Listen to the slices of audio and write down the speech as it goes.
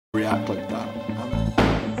react like that.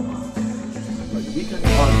 Like the weekend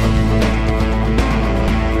time,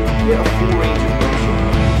 get a full range of motion.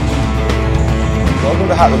 Welcome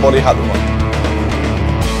to Hack the Body, Hack the Mind.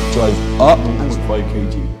 Drive up 1.5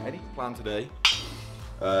 kg. Any plan today?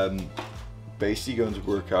 Basically going to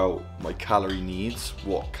work out my calorie needs,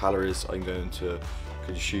 what calories I'm going to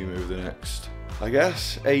consume over the next, I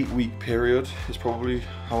guess, 8-week period is probably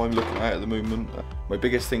how I'm looking at it at the moment. My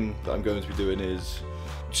biggest thing that I'm going to be doing is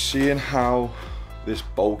seeing how this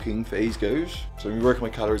bulking phase goes. So I'm going to be working my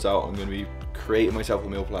calories out, I'm going to be creating myself a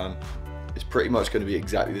meal plan. It's pretty much going to be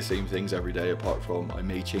exactly the same things every day, apart from I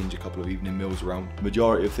may change a couple of evening meals around. The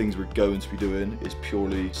majority of things we're going to be doing is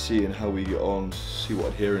purely seeing how we get on, see what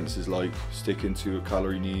adherence is like, sticking to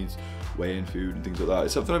calorie needs, weighing food and things like that.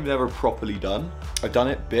 It's something I've never properly done. I've done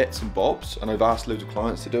it bits and bobs, and I've asked loads of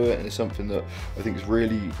clients to do it, and it's something that I think is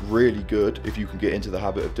really, really good if you can get into the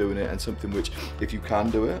habit of doing it, and something which, if you can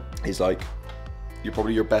do it, is like, you're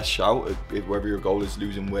probably your best shout at whether your goal is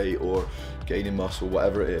losing weight or gaining muscle,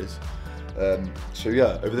 whatever it is. So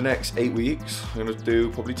yeah, over the next 8 weeks, I'm going to do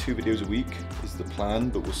probably 2 videos a week is the plan,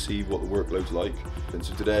 but we'll see what the workload's like. And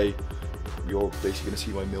so today, you're basically going to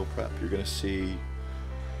see my meal prep. You're going to see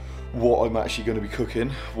what I'm actually going to be cooking,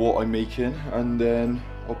 what I'm making, and then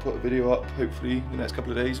I'll put a video up hopefully the next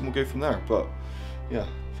couple of days and we'll go from there. But yeah,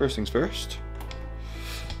 first things first.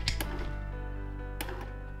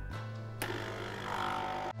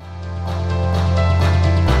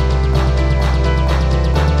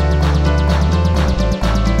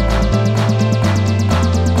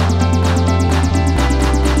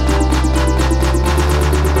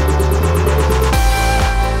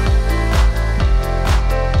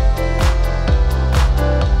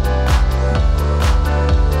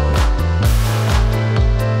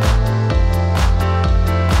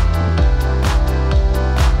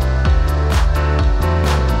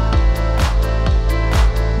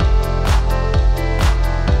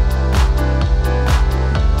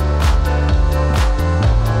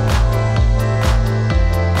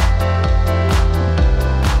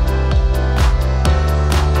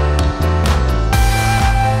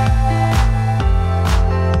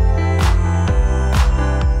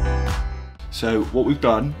 So what we've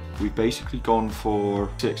done, we've basically gone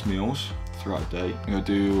for 6 meals throughout the day. I'm going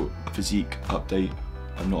to do a physique update.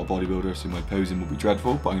 I'm not a bodybuilder, so my posing will be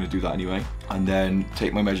dreadful, but I'm going to do that anyway. And then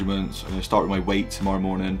take my measurements. I'm going to start with my weight tomorrow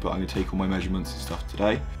morning, but I'm going to take all my measurements and stuff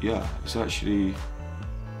today. Yeah, it's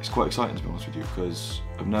quite exciting, to be honest with you, because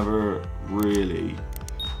I've never really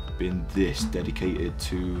been this dedicated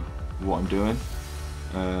to what I'm doing.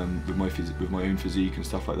 With my own physique and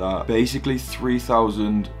stuff like that. Basically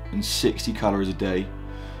 3,060 calories a day.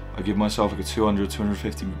 I give myself like a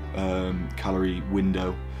 200-250 calorie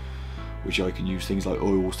window, which I can use things like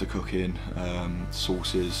oils to cook in,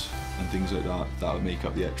 sauces and things like that. That would make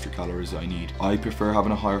up the extra calories that I need. I prefer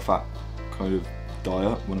having a higher fat kind of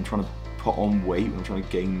diet when I'm trying to put on weight, when I'm trying to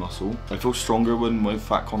gain muscle. I feel stronger when my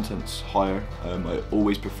fat content's higher. I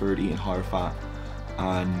always preferred eating higher fat,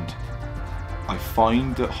 and I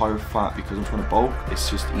find that higher fat, because I'm trying to bulk, it's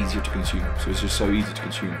just easier to consume. So it's just so easy to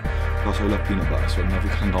consume. Plus I love peanut butter, so I'm never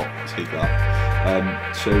gonna not take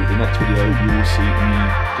that. So the next video, you will see me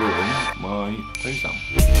doing my pose down.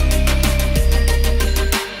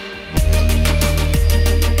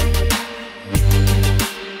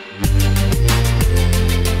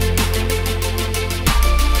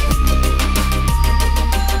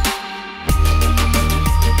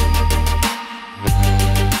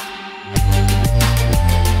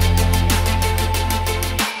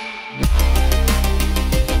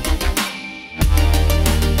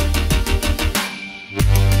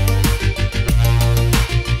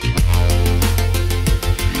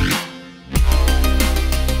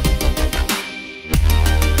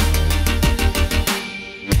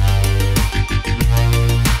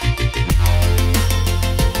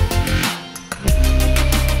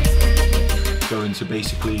 To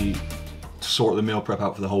basically sort the meal prep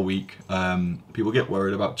out for the whole week. People get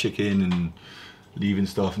worried about chicken and leaving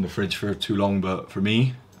stuff in the fridge for too long, but for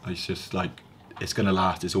me, it's just like, it's gonna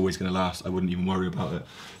last, it's always gonna last. I wouldn't even worry about it.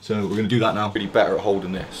 So we're gonna do that now. Really better at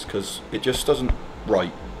holding this, because it just doesn't,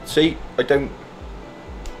 right. See,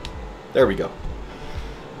 there we go.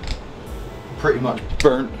 Pretty much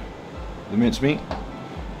burnt the mincemeat,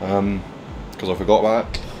 because I forgot about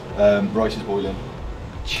it. Rice is boiling.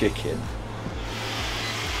 Chicken.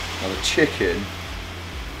 Now the chicken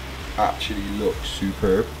actually looks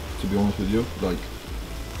superb, to be honest with you. Like,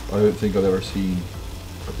 I don't think I've ever seen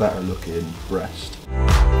a better looking breast.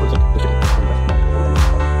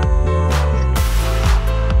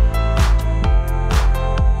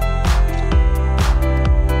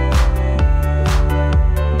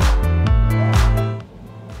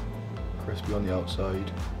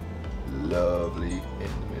 outside, lovely in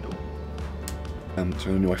the middle. So I'm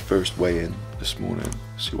gonna do my first weigh-in this morning,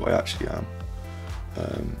 see what I actually am.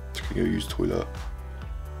 Just gonna go use the toilet,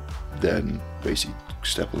 then basically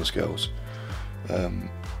step on the scales. I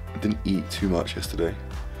didn't eat too much yesterday,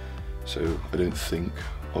 so I don't think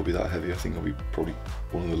I'll be that heavy. I think I'll be probably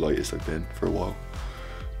one of the lightest I've been for a while.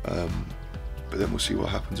 But then we'll see what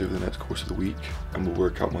happens over the next course of the week, and we'll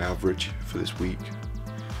work out my average for this week.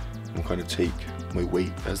 And we'll kind of take my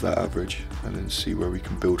weight as that average and then see where we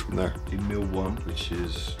can build from there. In meal one, which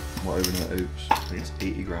is my overnight oats, I think it's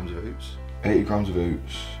 80 grams of oats. 80 grams of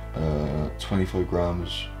oats, 25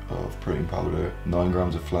 grams of protein powder, 9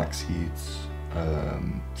 grams of flax seeds,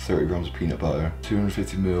 30 grams of peanut butter,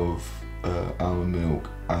 250 ml of almond milk,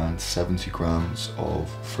 and 70 grams of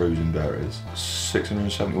frozen berries.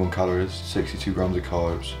 671 calories, 62 grams of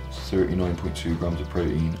carbs, 39.2 grams of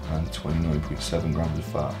protein, and 29.7 grams of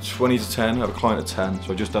fat. 20 to 10, I have a client at 10,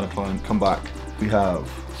 so I just done a client, come back. We have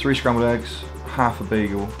 3 scrambled eggs, half a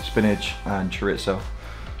bagel, spinach, and chorizo.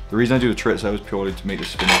 The reason I do the chorizo is purely to make the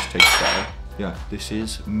spinach taste better. Yeah, this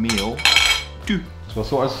is meal 2. So I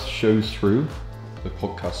thought I'd show through the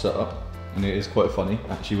podcast setup. And it is quite funny,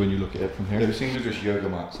 actually, when you look at it from here. Those things are just yoga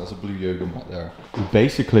mats. That's a blue yoga mat there. We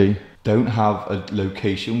basically don't have a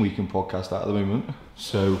location we can podcast at the moment,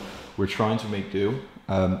 so we're trying to make do.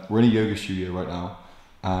 We're in a yoga studio right now,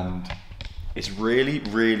 and it's really,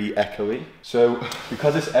 really echoey. So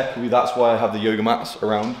because it's echoey, that's why I have the yoga mats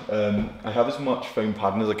around. I have as much foam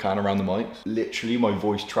padding as I can around the mics. Literally, my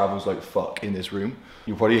voice travels like fuck in this room.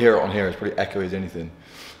 You'll probably hear it on here. It's probably echoey as anything.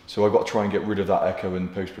 So I've got to try and get rid of that echo in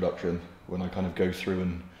post-production when I kind of go through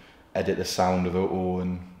and edit the sound of it all,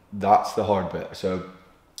 and that's the hard bit. So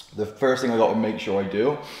the first thing I got to make sure I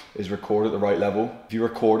do is record at the right level. If you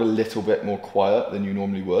record a little bit more quiet than you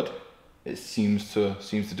normally would, it seems to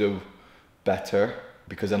do better,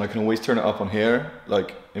 because then I can always turn it up on here,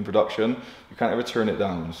 like in production. You can't ever turn it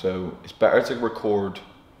down, so it's better to record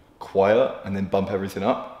quiet and then bump everything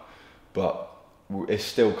up, but it's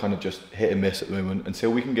still kind of just hit and miss at the moment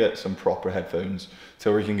until we can get some proper headphones,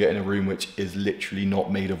 until we can get in a room which is literally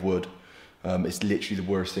not made of wood. It's literally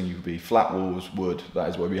the worst thing you could be. Flat walls, wood, that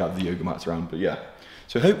is why we have the yoga mats around. But yeah,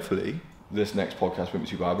 so hopefully this next podcast won't be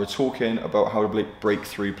too bad. We're talking about how to break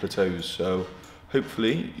 3 plateaus, so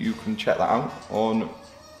hopefully you can check that out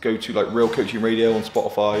go to like Real Coaching Radio on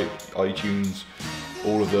Spotify, iTunes,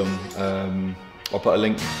 all of them. I'll put a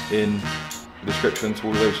link in the description to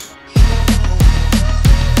all of those.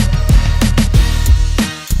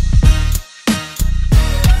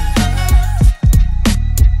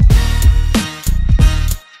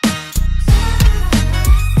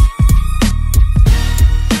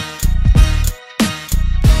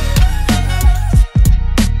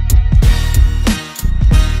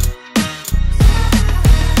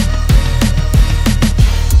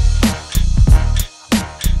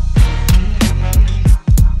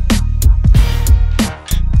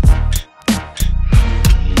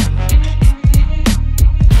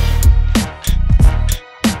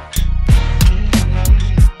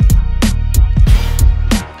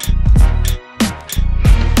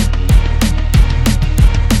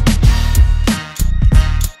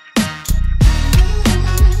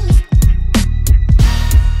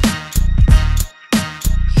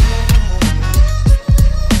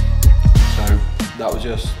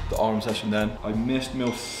 Just the arm session then. I missed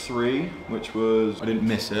meal 3, which was, I didn't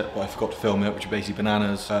miss it, but I forgot to film it, which are basically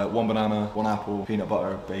bananas. 1 banana, 1 apple, peanut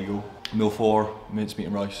butter, bagel. Meal 4, mincemeat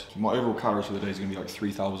and rice. My overall calories for the day is gonna be like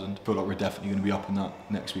 3,000. I feel like we're definitely gonna be up in that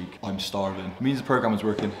next week. I'm starving. It means the program is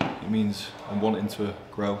working. It means I'm wanting to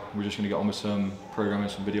grow. We're just gonna get on with some programming,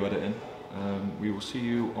 some video editing. We will see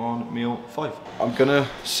you on meal 5. I'm gonna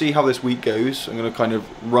see how this week goes. I'm gonna kind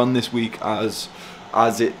of run this week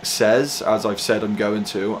as it says, as I've said I'm going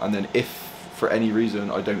to, and then if for any reason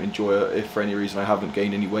I don't enjoy it, if for any reason I haven't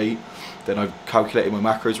gained any weight, then I've calculated my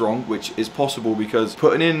macros wrong, which is possible because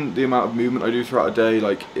putting in the amount of movement I do throughout a day,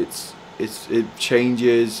 like it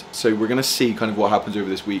changes. So we're gonna see kind of what happens over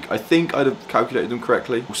this week. I think I'd have calculated them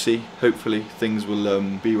correctly. We'll see. Hopefully things will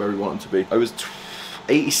be where we want them to be. I was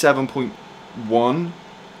 87.1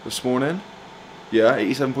 this morning. Yeah,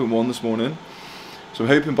 87.1 this morning. So I'm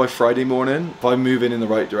hoping by Friday morning, if I'm moving in the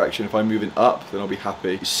right direction, if I'm moving up, then I'll be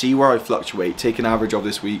happy. See where I fluctuate, take an average of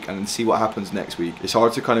this week and then see what happens next week. It's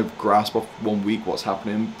hard to kind of grasp off 1 week what's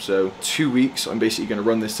happening. So 2 weeks, I'm basically gonna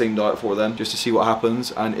run this same diet for then, just to see what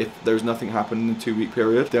happens. And if there's nothing happening in the 2 week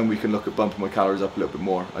period, then we can look at bumping my calories up a little bit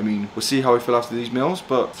more. I mean, we'll see how I feel after these meals,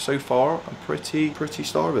 but so far, I'm pretty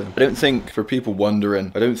starving. I don't think, for people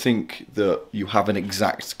wondering, I don't think that you have an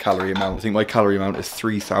exact calorie amount. I think my calorie amount is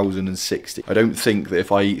 3,060. I don't think that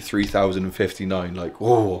if I eat 3,059, like,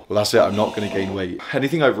 oh, well that's it, I'm not gonna gain weight.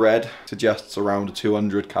 Anything I've read suggests around a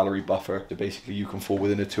 200 calorie buffer. So basically you can fall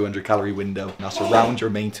within a 200 calorie window. And that's around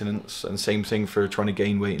your maintenance, and same thing for trying to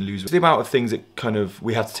gain weight and lose weight. The amount of things that kind of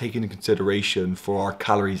we have to take into consideration for our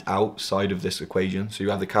calories outside of this equation. So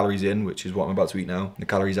you have the calories in, which is what I'm about to eat now. The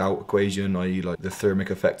calories out equation, i.e. like the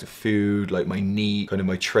thermic effect of food, like my NEAT, kind of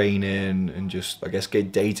my training, and just, I guess,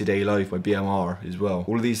 get day-to-day life, my BMR as well.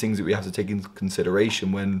 All of these things that we have to take into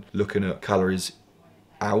consideration when looking at calories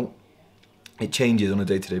out. It changes on a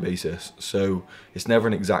day-to-day basis. So it's never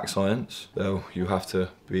an exact science, though you have to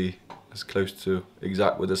be as close to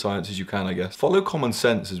exact with the science as you can, I guess. Follow common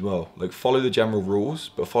sense as well. Like, follow the general rules,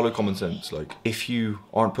 but follow common sense. Like, if you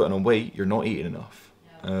aren't putting on weight, you're not eating enough.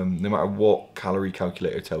 No matter what calorie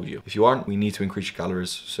calculator tells you. If you aren't, we need to increase your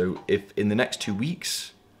calories. So if in the next 2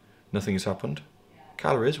 weeks, nothing has happened,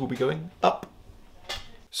 calories will be going up.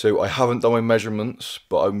 So I haven't done my measurements,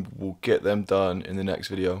 but I will get them done in the next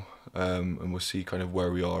video. And we'll see kind of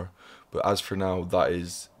where we are. But as for now, that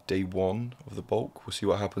is day 1 of the bulk. We'll see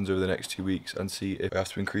what happens over the next 2 weeks and see if I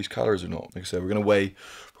have to increase calories or not. Like I said, we're gonna weigh,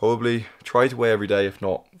 probably try to weigh every day, if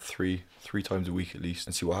not three times a week at least,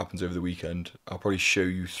 and see what happens over the weekend. I'll probably show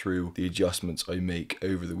you through the adjustments I make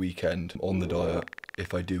over the weekend on the diet,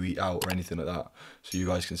 if I do eat out or anything like that, so you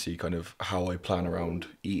guys can see kind of how I plan around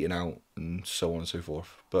eating out and so on and so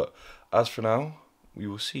forth. But as for now, we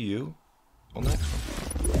will see you on the next one.